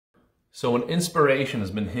So when inspiration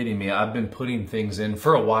has been hitting me, I've been putting things in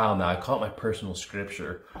for a while now. I call it my personal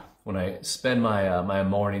scripture. When I spend my my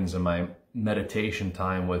mornings and my meditation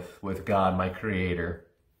time with God, my Creator,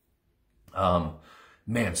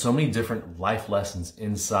 man, so many different life lessons,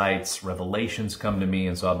 insights, revelations come to me,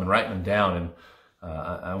 and so I've been writing them down, and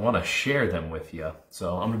I want to share them with you.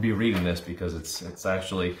 So I'm going to be reading this because it's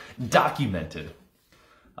actually documented.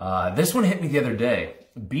 This one hit me the other day.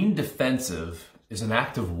 Being defensive is an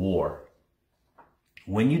act of war.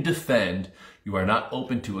 When you defend, you are not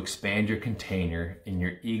open to expand your container, and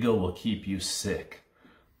your ego will keep you sick.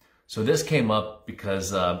 So this came up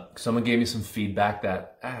because someone gave me some feedback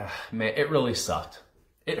that, man, it really sucked.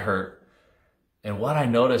 It hurt. And what I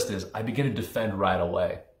noticed is I began to defend right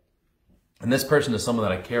away. And this person is someone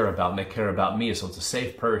that I care about, and they care about me, so it's a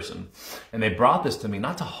safe person. And they brought this to me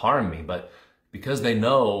not to harm me, but because they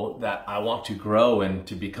know that I want to grow and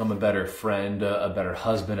to become a better friend, a better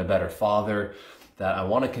husband, a better father, that I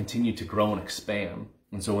want to continue to grow and expand.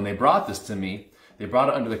 And so when they brought this to me, they brought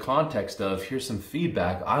it under the context of, here's some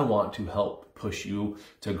feedback. I want to help push you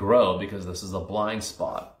to grow because this is a blind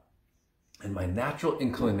spot. And my natural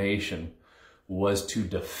inclination was to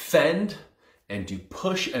defend and to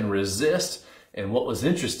push and resist. And what was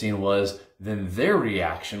interesting was then their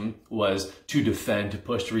reaction was to defend, to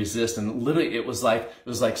push, to resist. And literally it was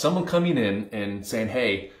like someone coming in and saying,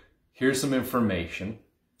 hey, here's some information,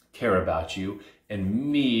 care about you.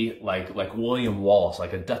 And me, like William Wallace,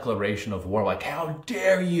 like a declaration of war, like, how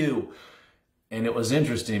dare you? And it was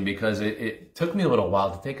interesting because it took me a little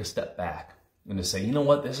while to take a step back and to say, you know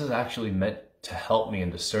what, this is actually meant to help me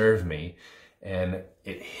and to serve me. And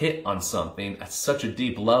it hit on something at such a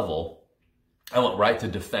deep level, I went right to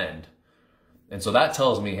defend. And so that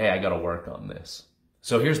tells me, hey, I got to work on this.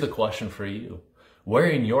 So here's the question for you. Where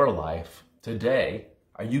in your life today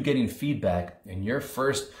are you getting feedback and your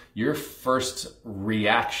first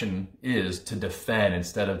reaction is to defend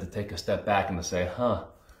instead of to take a step back and to say,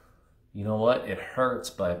 you know what, it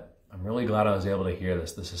hurts, but I'm really glad I was able to hear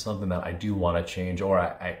this. This is something that I do want to change, or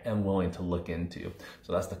I am willing to look into.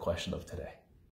 So that's the question of today.